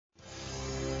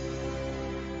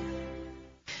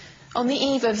On the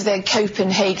eve of the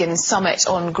Copenhagen summit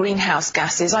on greenhouse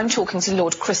gases, I'm talking to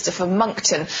Lord Christopher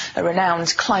Monckton, a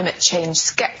renowned climate change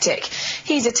sceptic.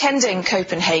 He's attending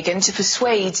Copenhagen to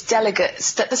persuade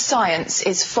delegates that the science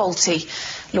is faulty.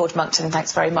 Lord Monckton,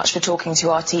 thanks very much for talking to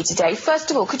RT today.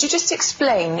 First of all, could you just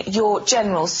explain your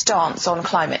general stance on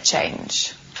climate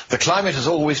change? The climate has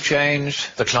always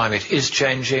changed, the climate is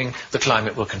changing, the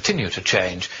climate will continue to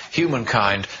change.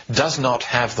 Humankind does not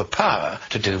have the power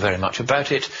to do very much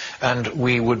about it, and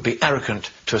we would be arrogant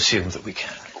to assume that we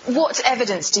can. What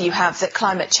evidence do you have that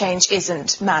climate change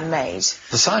isn't man-made?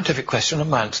 The scientific question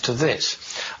amounts to this.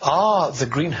 Are the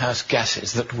greenhouse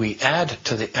gases that we add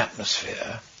to the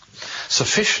atmosphere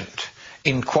sufficient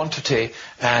in quantity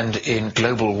and in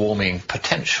global warming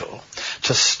potential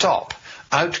to stop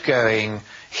outgoing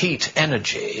heat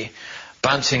energy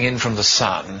bouncing in from the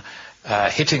sun,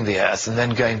 hitting the earth and then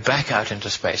going back out into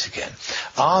space again?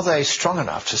 Are they strong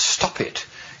enough to stop it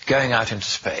going out into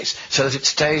space so that it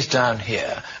stays down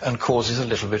here and causes a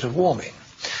little bit of warming?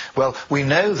 Well, we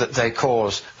know that they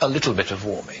cause a little bit of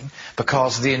warming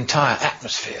because the entire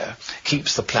atmosphere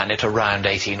keeps the planet around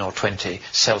 18 or 20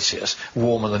 Celsius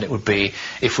warmer than it would be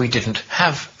if we didn't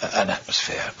have an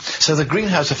atmosphere. So the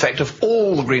greenhouse effect of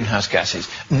all the greenhouse gases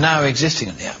now existing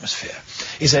in the atmosphere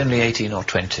is only 18 or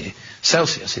 20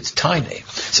 Celsius. It's tiny.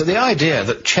 So the idea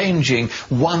that changing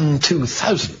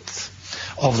 1/2000th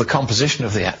of the composition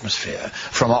of the atmosphere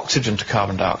from oxygen to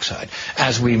carbon dioxide,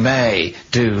 as we may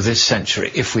do this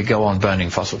century if we go on burning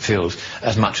fossil fuels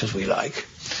as much as we like,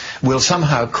 will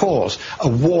somehow cause a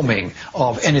warming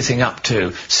of anything up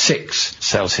to 6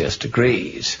 Celsius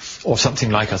degrees, or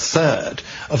something like a third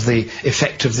of the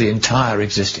effect of the entire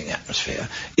existing atmosphere,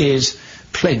 is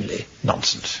plainly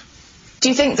nonsense. Do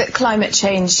you think that climate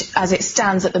change, as it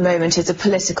stands at the moment, is a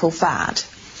political fad?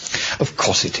 Of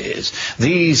course it is.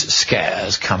 These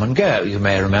scares come and go. You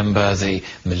may remember the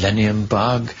millennium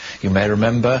bug. You may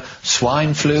remember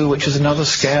swine flu, which is another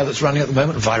scare that's running at the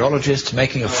moment. Virologists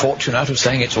making a fortune out of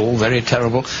saying it's all very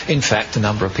terrible. In fact, the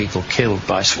number of people killed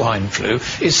by swine flu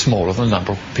is smaller than the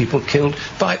number of people killed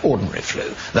by ordinary flu.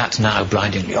 That's now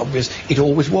blindingly obvious. It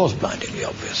always was blindingly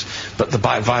obvious. But the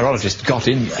virologists got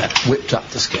in there, whipped up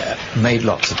the scare, made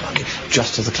lots of money,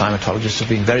 just as the climatologists have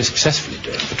been very successfully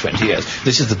doing for 20 years.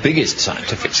 This is the biggest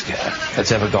scientific scare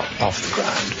that's ever got off the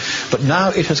ground. But now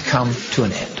it has come to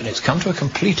an end, and it's come to a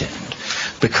complete end,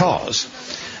 because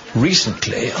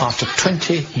recently, after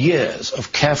 20 years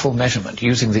of careful measurement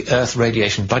using the Earth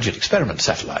Radiation Budget Experiment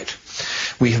satellite,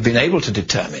 we have been able to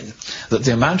determine that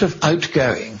the amount of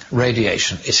outgoing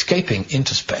radiation escaping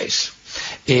into space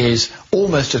is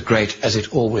almost as great as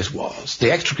it always was.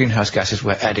 The extra greenhouse gases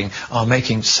we're adding are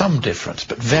making some difference,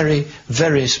 but very,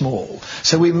 very small.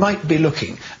 So we might be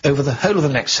looking over the whole of the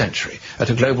next century at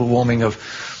a global warming of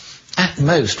at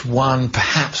most 1,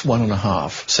 perhaps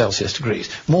 1.5 Celsius degrees,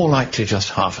 more likely just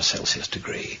half a Celsius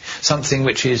degree, something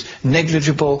which is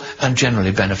negligible and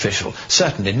generally beneficial,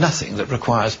 certainly nothing that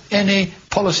requires any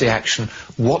policy action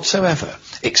whatsoever,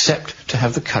 except to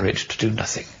have the courage to do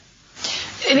nothing.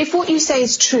 And if what you say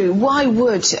is true, why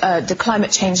would the climate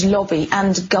change lobby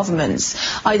and governments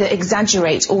either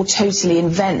exaggerate or totally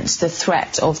invent the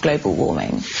threat of global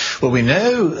warming? Well, we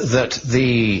know that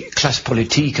the classe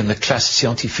politique and the classe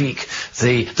scientifique,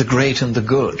 the great and the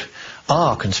good,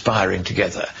 are conspiring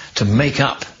together to make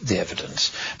up the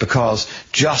evidence, because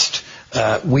just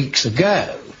weeks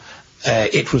ago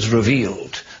it was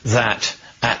revealed that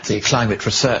at the Climate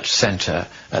Research Centre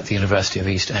at the University of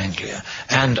East Anglia,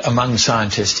 and among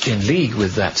scientists in league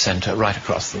with that centre right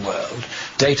across the world,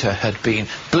 data had been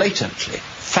blatantly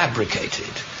fabricated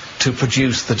to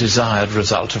produce the desired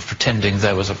result of pretending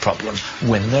there was a problem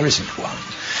when there isn't one.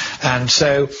 And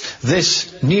so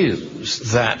this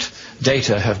news that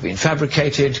data have been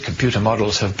fabricated, computer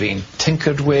models have been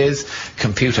tinkered with,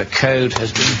 computer code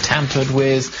has been tampered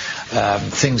with,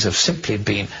 things have simply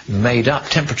been made up,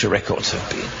 temperature records have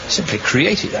been simply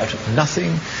created out of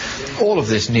nothing. All of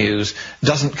this news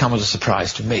doesn't come as a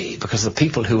surprise to me, because the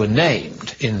people who are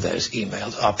named in those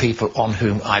emails are people on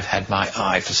whom I've had my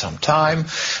eye for some time.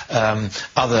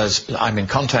 Others I'm in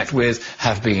contact with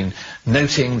have been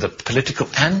noting the political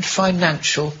and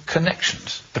financial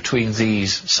connections between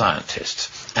these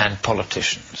scientists and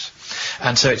politicians.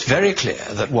 And so it's very clear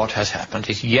that what has happened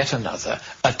is yet another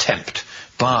attempt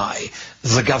by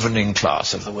the governing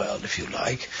class of the world, if you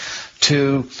like,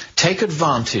 to take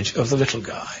advantage of the little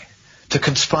guy, to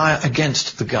conspire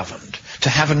against the governed, to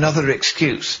have another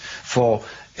excuse for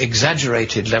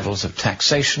exaggerated levels of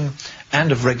taxation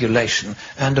and of regulation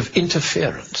and of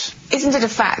interference. Isn't it a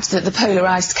fact that the polar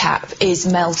ice cap is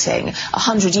melting?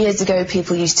 100 years ago,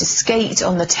 people used to skate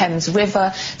on the Thames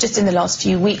River. Just in the last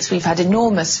few weeks, we've had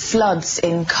enormous floods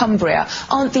in Cumbria.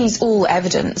 Aren't these all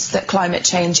evidence that climate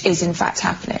change is in fact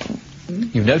happening?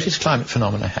 You notice climate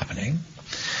phenomena happening.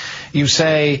 You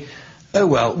say, oh,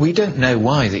 well, we don't know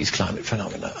why these climate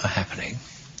phenomena are happening.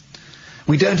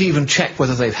 We don't even check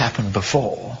whether they've happened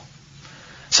before.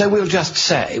 So we'll just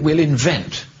say, we'll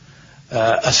invent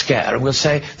a scare, and we'll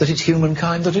say that it's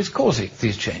humankind that is causing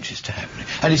these changes to happen.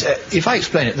 And if I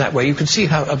explain it that way, you can see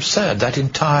how absurd that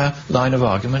entire line of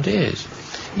argument is.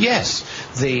 Yes,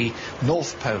 the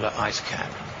North Polar ice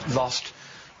cap lost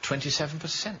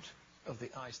 27% of the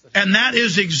ice. And that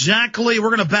is exactly,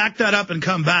 we're going to back that up and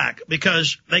come back,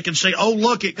 because they can say, oh,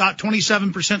 look, it got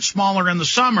 27% smaller in the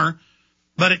summer,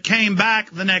 but it came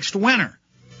back the next winter.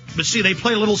 But see, they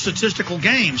play little statistical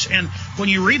games. And when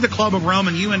you read the Club of Rome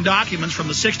and UN documents from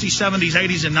the 60s, 70s,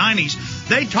 80s, and 90s,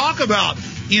 they talk about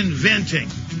inventing.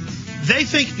 They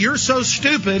think you're so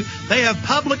stupid, they have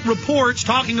public reports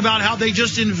talking about how they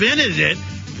just invented it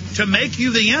to make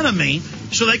you the enemy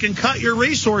so they can cut your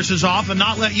resources off and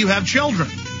not let you have children.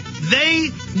 They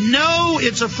know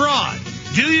it's a fraud.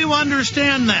 Do you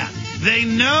understand that? They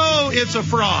know it's a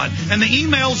fraud. And the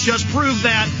emails just prove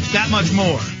that much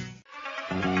more.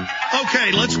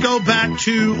 Okay, let's go back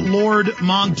to Lord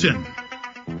Monckton.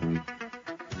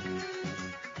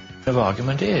 The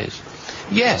argument is,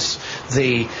 yes,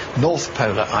 the North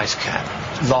Polar ice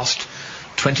cap lost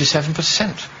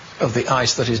 27% of the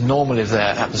ice that is normally there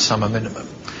at the summer minimum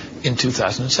in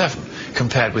 2007,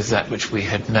 compared with that which we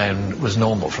had known was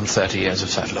normal from 30 years of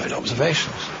satellite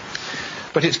observations.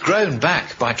 But it's grown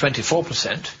back by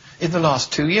 24% in the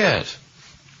last 2 years.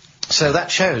 So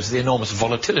that shows the enormous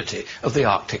volatility of the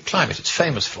Arctic climate. It's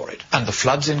famous for it. And the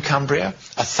floods in Cumbria,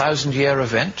 1,000-year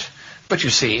event. But you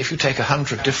see, if you take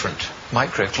 100 different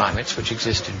microclimates which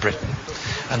exist in Britain,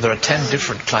 and there are 10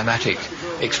 different climatic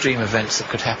extreme events that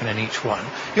could happen in each one,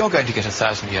 you're going to get a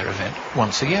 1,000-year event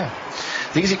once a year.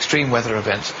 These extreme weather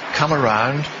events come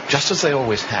around just as they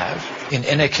always have. In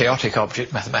any chaotic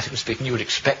object, mathematically speaking, you would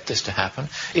expect this to happen.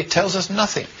 It tells us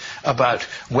nothing about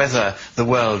whether the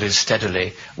world is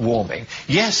steadily warming.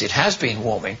 Yes, it has been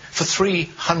warming for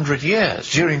 300 years,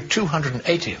 during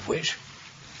 280 of which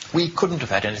we couldn't have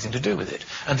had anything to do with it.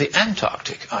 And the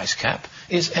Antarctic ice cap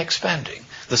is expanding.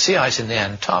 The sea ice in the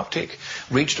Antarctic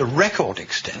reached a record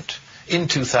extent in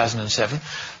 2007,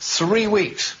 3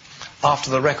 weeks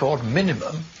after the record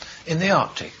minimum in the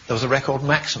Arctic. There was a record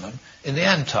maximum in the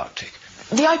Antarctic.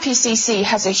 The IPCC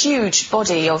has a huge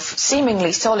body of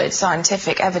seemingly solid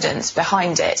scientific evidence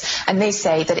behind it, and they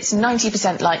say that it's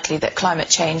 90% likely that climate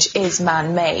change is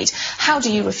man-made. How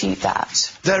do you refute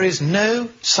that? There is no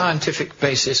scientific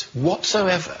basis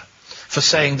whatsoever for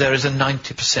saying there is a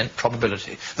 90%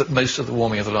 probability that most of the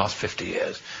warming of the last 50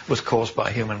 years was caused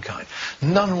by humankind.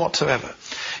 None whatsoever.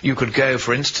 You could go,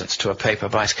 for instance, to a paper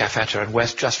by Scafetta and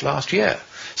West just last year,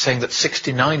 saying that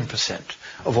 69%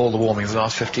 of all the warming of the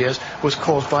last 50 years was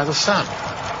caused by the sun.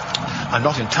 I'm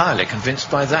not entirely convinced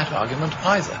by that argument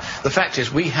either. The fact is,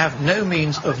 we have no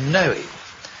means of knowing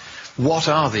what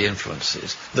are the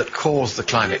influences that cause the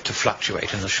climate to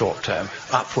fluctuate in the short term,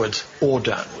 upwards or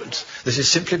downwards. This is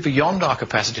simply beyond our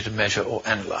capacity to measure or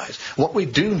analyse. What we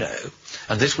do know,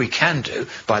 and this we can do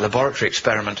by laboratory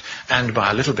experiment and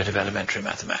by a little bit of elementary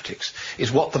mathematics,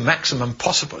 is what the maximum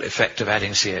possible effect of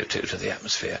adding CO2 to the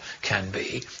atmosphere can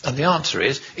be. And the answer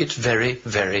is, it's very,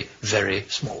 very, very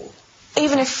small.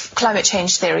 Even if climate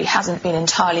change theory hasn't been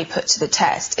entirely put to the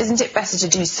test, isn't it better to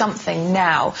do something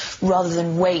now rather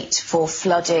than wait for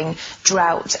flooding,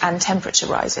 drought and temperature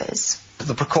rises?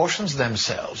 The precautions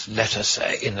themselves, let us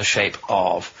say, in the shape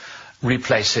of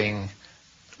replacing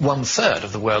 1/3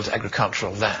 of the world's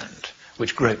agricultural land,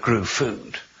 which grew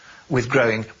food, with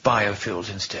growing biofuels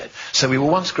instead. So we were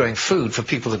once growing food for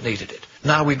people that needed it.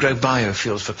 Now we grow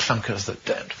biofuels for clunkers that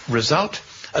don't. Result?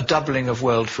 A doubling of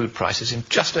world food prices in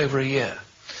just over a year.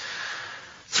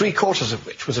 3/4 of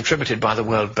which was attributed by the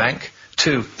World Bank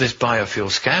to this biofuel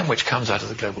scam, which comes out of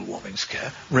the global warming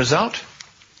scare. Result?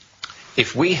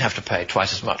 If we have to pay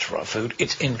twice as much for our food,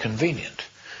 it's inconvenient.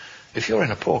 If you're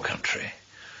in a poor country,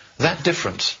 that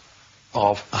difference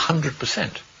of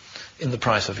 100% in the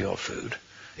price of your food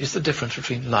is the difference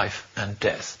between life and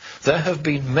death. There have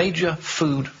been major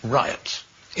food riots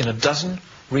in a dozen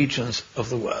regions of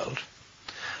the world,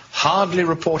 hardly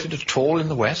reported at all in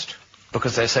the West,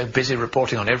 because they're so busy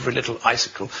reporting on every little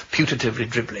icicle putatively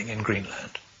dribbling in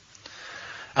Greenland.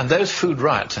 And those food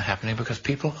riots are happening because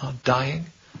people are dying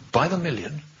by the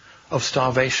million of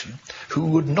starvation who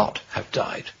would not have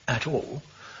died at all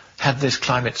had this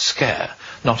climate scare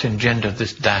not engendered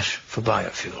this dash for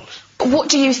biofuels. What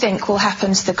do you think will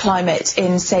happen to the climate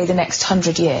in, say, the next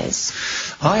 100 years?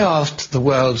 I asked the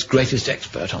world's greatest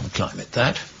expert on climate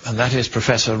and that is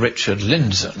Professor Richard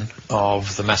Lindzen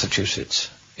of the Massachusetts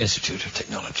Institute of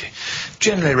Technology,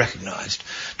 generally recognised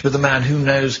to be the man who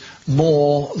knows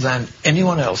more than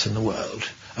anyone else in the world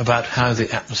about how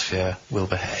the atmosphere will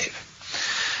behave.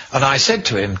 And I said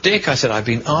to him, Dick, I said, I've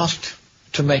been asked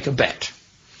to make a bet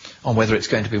on whether it's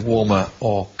going to be warmer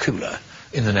or cooler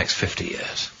in the next 50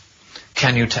 years.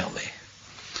 Can you tell me?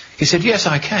 He said, yes,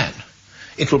 I can.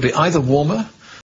 It will be either warmer